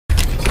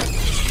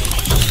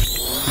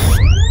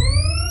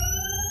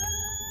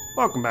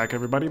Welcome back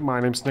everybody, my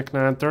name's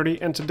Nick930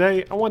 and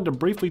today I wanted to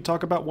briefly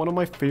talk about one of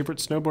my favorite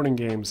snowboarding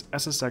games,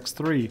 SSX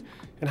 3,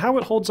 and how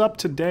it holds up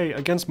today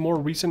against more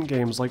recent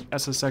games like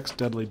SSX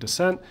Deadly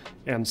Descent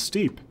and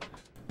Steep.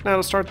 Now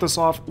to start this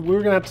off,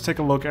 we're going to have to take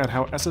a look at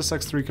how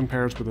SSX 3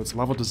 compares with its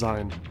level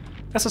design.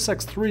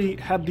 SSX 3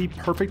 had the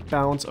perfect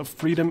balance of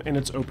freedom in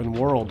its open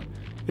world.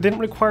 It didn't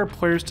require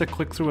players to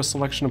click through a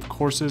selection of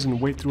courses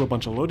and wait through a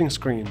bunch of loading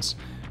screens.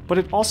 But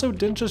it also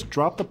didn't just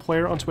drop the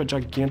player onto a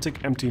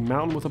gigantic empty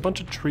mountain with a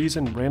bunch of trees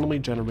and randomly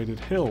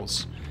generated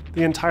hills.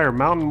 The entire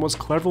mountain was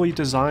cleverly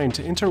designed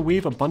to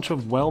interweave a bunch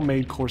of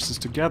well-made courses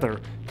together,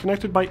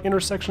 connected by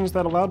intersections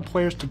that allowed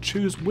players to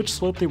choose which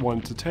slope they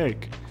wanted to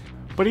take.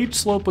 But each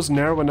slope was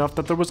narrow enough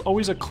that there was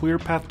always a clear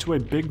path to a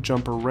big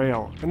jump or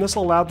rail, and this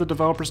allowed the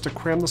developers to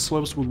cram the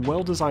slopes with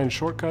well-designed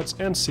shortcuts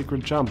and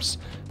secret jumps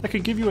that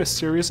could give you a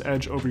serious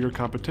edge over your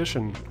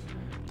competition.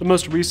 The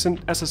most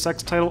recent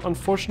SSX title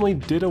unfortunately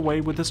did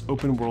away with this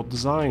open world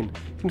design,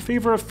 in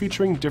favor of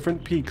featuring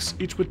different peaks,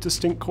 each with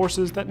distinct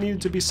courses that needed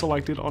to be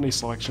selected on a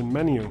selection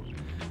menu.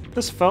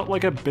 This felt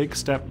like a big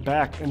step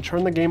back and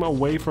turned the game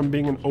away from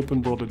being an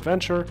open world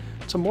adventure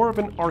to more of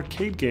an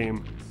arcade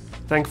game.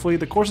 Thankfully,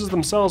 the courses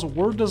themselves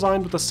were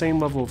designed with the same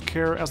level of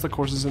care as the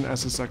courses in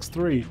SSX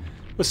 3,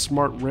 with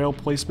smart rail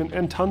placement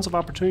and tons of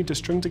opportunity to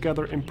string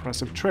together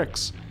impressive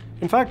tricks.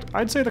 In fact,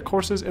 I'd say the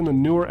courses in the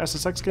newer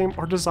SSX game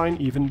are designed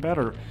even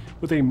better,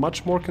 with a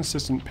much more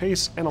consistent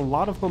pace and a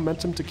lot of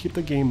momentum to keep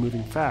the game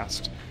moving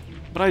fast.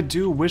 But I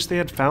do wish they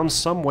had found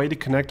some way to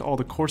connect all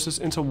the courses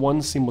into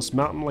one seamless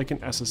mountain like in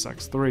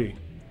SSX 3.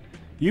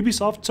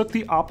 Ubisoft took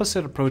the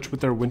opposite approach with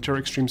their winter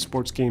extreme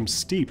sports game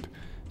Steep.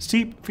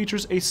 Steep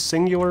features a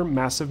singular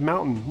massive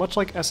mountain, much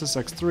like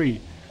SSX 3,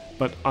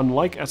 but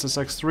unlike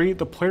SSX 3,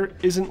 the player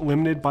isn't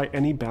limited by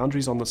any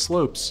boundaries on the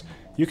slopes.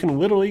 You can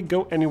literally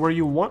go anywhere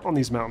you want on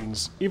these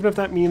mountains, even if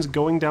that means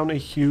going down a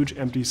huge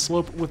empty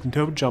slope with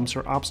no jumps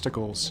or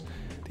obstacles.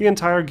 The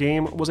entire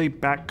game was a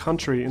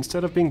backcountry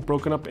instead of being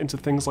broken up into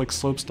things like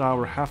slopestyle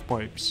or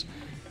halfpipes.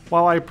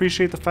 While I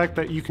appreciate the fact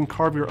that you can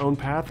carve your own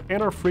path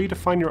and are free to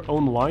find your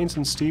own lines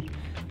in Steep,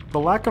 the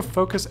lack of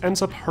focus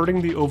ends up hurting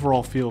the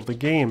overall feel of the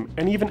game,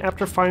 and even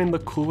after finding the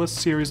coolest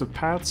series of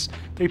paths,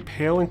 they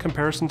pale in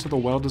comparison to the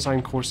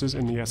well-designed courses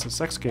in the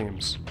SSX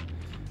games.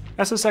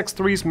 SSX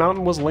 3's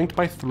mountain was linked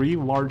by 3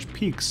 large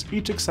peaks,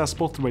 each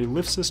accessible through a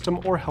lift system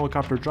or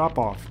helicopter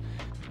drop-off.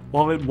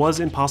 While it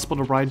was impossible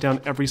to ride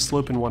down every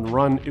slope in one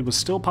run, it was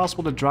still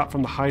possible to drop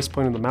from the highest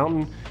point of the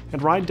mountain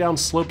and ride down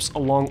slopes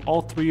along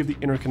all 3 of the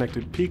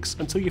interconnected peaks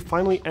until you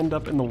finally end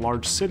up in the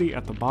large city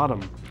at the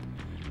bottom.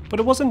 But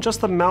it wasn't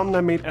just the mountain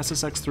that made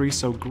SSX 3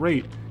 so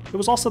great, it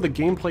was also the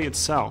gameplay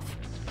itself,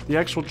 the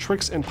actual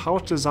tricks and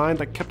polished design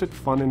that kept it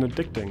fun and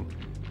addicting.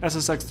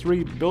 SSX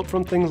 3 built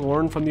from things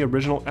learned from the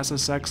original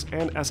SSX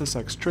and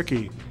SSX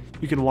Tricky.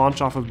 You could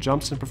launch off of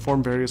jumps and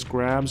perform various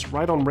grabs,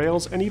 ride on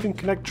rails, and even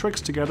connect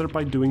tricks together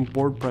by doing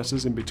board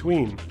presses in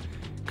between.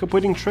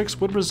 Completing tricks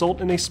would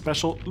result in a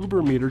special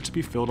Uber meter to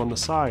be filled on the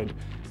side,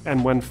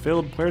 and when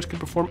filled, players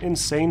could perform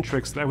insane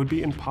tricks that would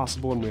be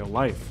impossible in real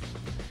life.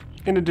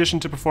 In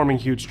addition to performing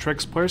huge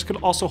tricks, players could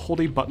also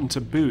hold a button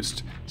to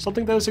boost,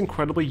 something that is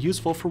incredibly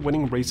useful for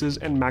winning races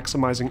and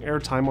maximizing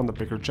airtime on the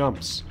bigger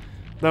jumps.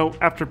 Though,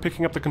 after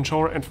picking up the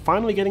controller and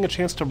finally getting a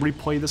chance to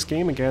replay this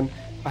game again,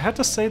 I had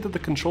to say that the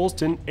controls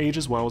didn't age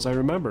as well as I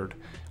remembered.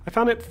 I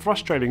found it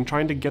frustrating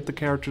trying to get the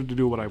character to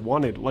do what I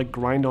wanted, like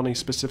grind on a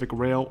specific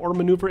rail or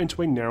maneuver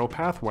into a narrow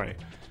pathway.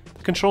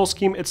 The control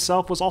scheme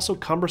itself was also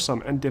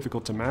cumbersome and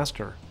difficult to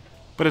master.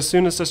 But as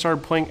soon as I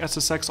started playing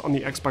SSX on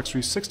the Xbox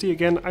 360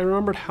 again, I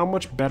remembered how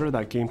much better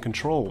that game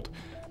controlled.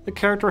 The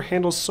character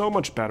handles so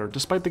much better,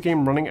 despite the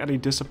game running at a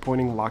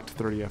disappointing locked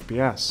 30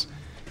 FPS.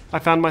 I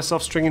found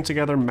myself stringing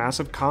together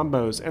massive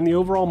combos, and the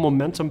overall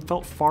momentum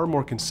felt far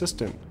more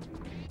consistent.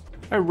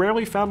 I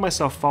rarely found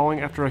myself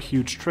falling after a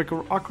huge trick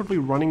or awkwardly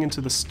running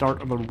into the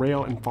start of a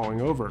rail and falling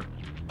over.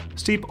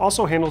 Steep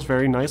also handles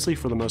very nicely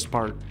for the most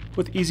part,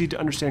 with easy to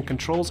understand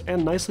controls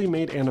and nicely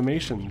made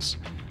animations.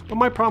 But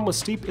my problem with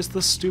Steep is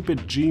the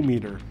stupid G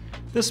meter.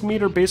 This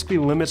meter basically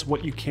limits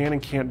what you can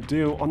and can't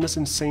do on this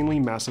insanely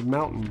massive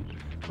mountain.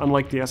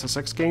 Unlike the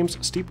SSX games,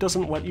 Steep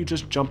doesn't let you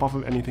just jump off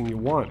of anything you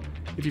want.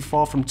 If you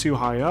fall from too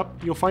high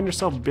up, you'll find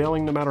yourself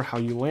bailing no matter how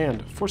you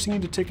land, forcing you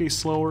to take a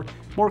slower,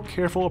 more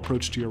careful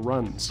approach to your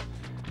runs.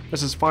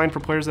 This is fine for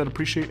players that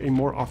appreciate a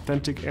more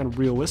authentic and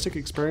realistic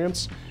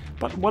experience,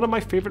 but one of my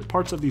favorite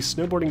parts of these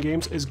snowboarding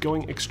games is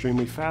going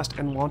extremely fast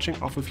and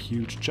launching off of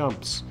huge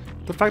jumps.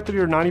 The fact that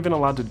you're not even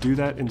allowed to do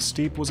that in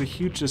Steep was a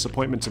huge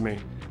disappointment to me,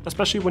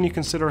 especially when you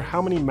consider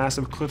how many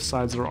massive cliff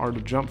sides there are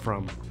to jump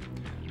from.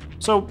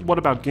 So what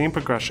about game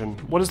progression?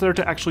 What is there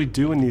to actually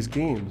do in these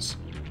games?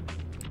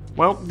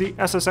 Well, the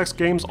SSX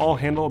games all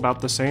handle about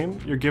the same.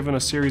 You're given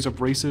a series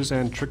of races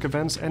and trick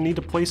events and need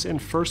to place in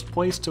first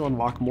place to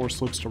unlock more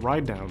slopes to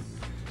ride down.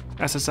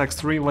 SSX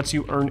 3 lets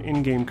you earn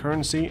in-game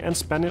currency and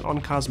spend it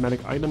on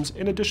cosmetic items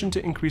in addition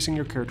to increasing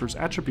your character's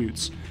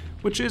attributes,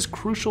 which is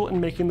crucial in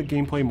making the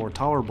gameplay more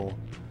tolerable.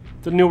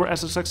 The newer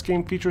SSX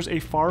game features a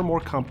far more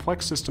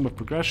complex system of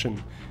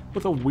progression,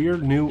 with a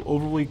weird new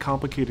overly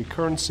complicated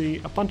currency,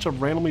 a bunch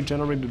of randomly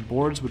generated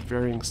boards with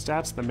varying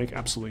stats that make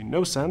absolutely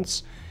no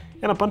sense,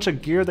 and a bunch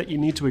of gear that you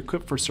need to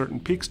equip for certain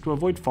peaks to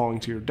avoid falling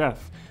to your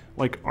death,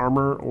 like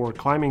armor or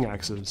climbing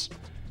axes.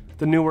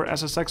 The newer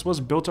SSX was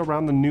built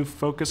around the new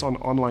focus on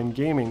online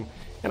gaming,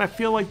 and I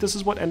feel like this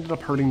is what ended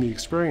up hurting the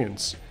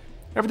experience.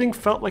 Everything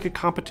felt like a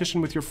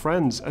competition with your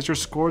friends, as your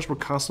scores were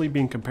constantly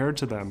being compared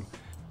to them.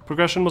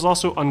 Progression was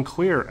also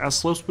unclear, as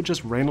slopes would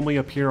just randomly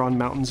appear on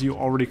mountains you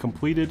already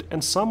completed,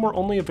 and some were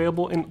only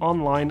available in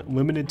online,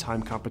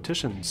 limited-time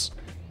competitions.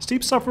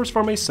 Steep suffers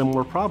from a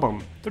similar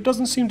problem. There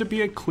doesn't seem to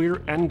be a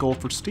clear end goal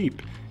for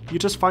Steep. You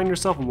just find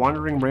yourself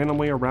wandering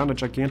randomly around a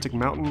gigantic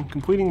mountain,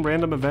 completing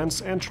random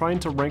events, and trying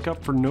to rank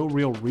up for no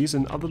real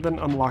reason other than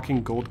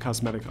unlocking gold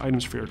cosmetic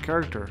items for your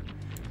character.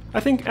 I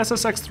think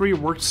SSX 3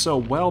 worked so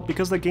well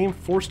because the game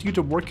forced you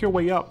to work your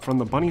way up from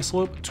the bunny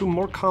slope to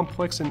more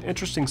complex and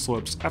interesting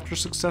slopes after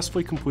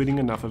successfully completing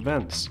enough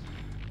events.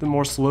 The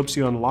more slopes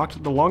you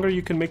unlocked, the longer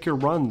you can make your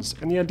runs,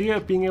 and the idea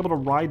of being able to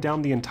ride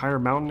down the entire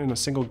mountain in a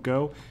single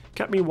go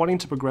kept me wanting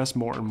to progress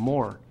more and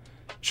more.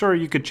 Sure,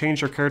 you could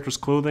change your character's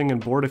clothing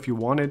and board if you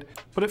wanted,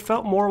 but it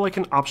felt more like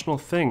an optional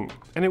thing,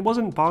 and it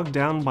wasn't bogged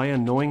down by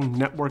annoying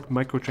network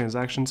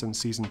microtransactions and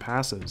season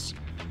passes.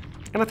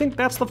 And I think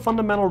that's the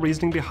fundamental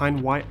reasoning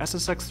behind why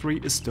SSX 3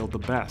 is still the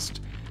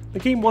best. The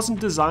game wasn't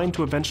designed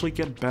to eventually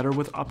get better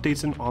with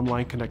updates and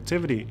online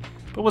connectivity,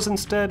 but was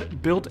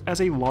instead built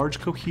as a large,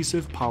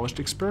 cohesive, polished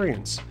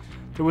experience.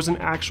 There was an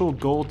actual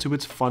goal to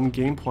its fun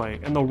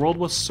gameplay, and the world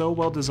was so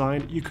well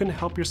designed you couldn't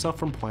help yourself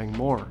from playing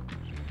more.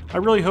 I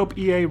really hope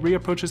EA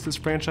reapproaches this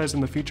franchise in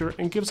the future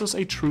and gives us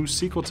a true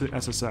sequel to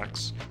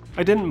SSX.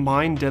 I didn't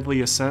mind Deadly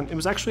Ascent, it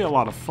was actually a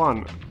lot of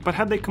fun, but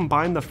had they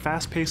combined the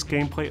fast-paced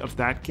gameplay of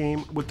that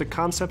game with the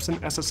concepts in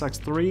SSX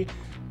 3,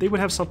 they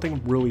would have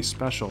something really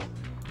special.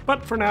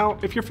 But for now,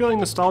 if you're feeling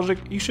nostalgic,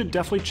 you should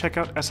definitely check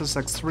out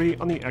SSX 3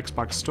 on the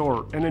Xbox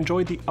Store and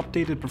enjoy the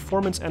updated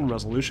performance and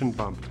resolution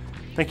bump.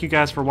 Thank you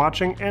guys for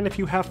watching, and if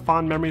you have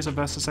fond memories of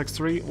SSX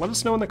 3, let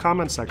us know in the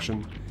comments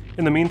section.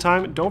 In the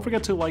meantime, don't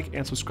forget to like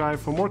and subscribe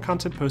for more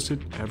content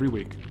posted every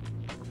week.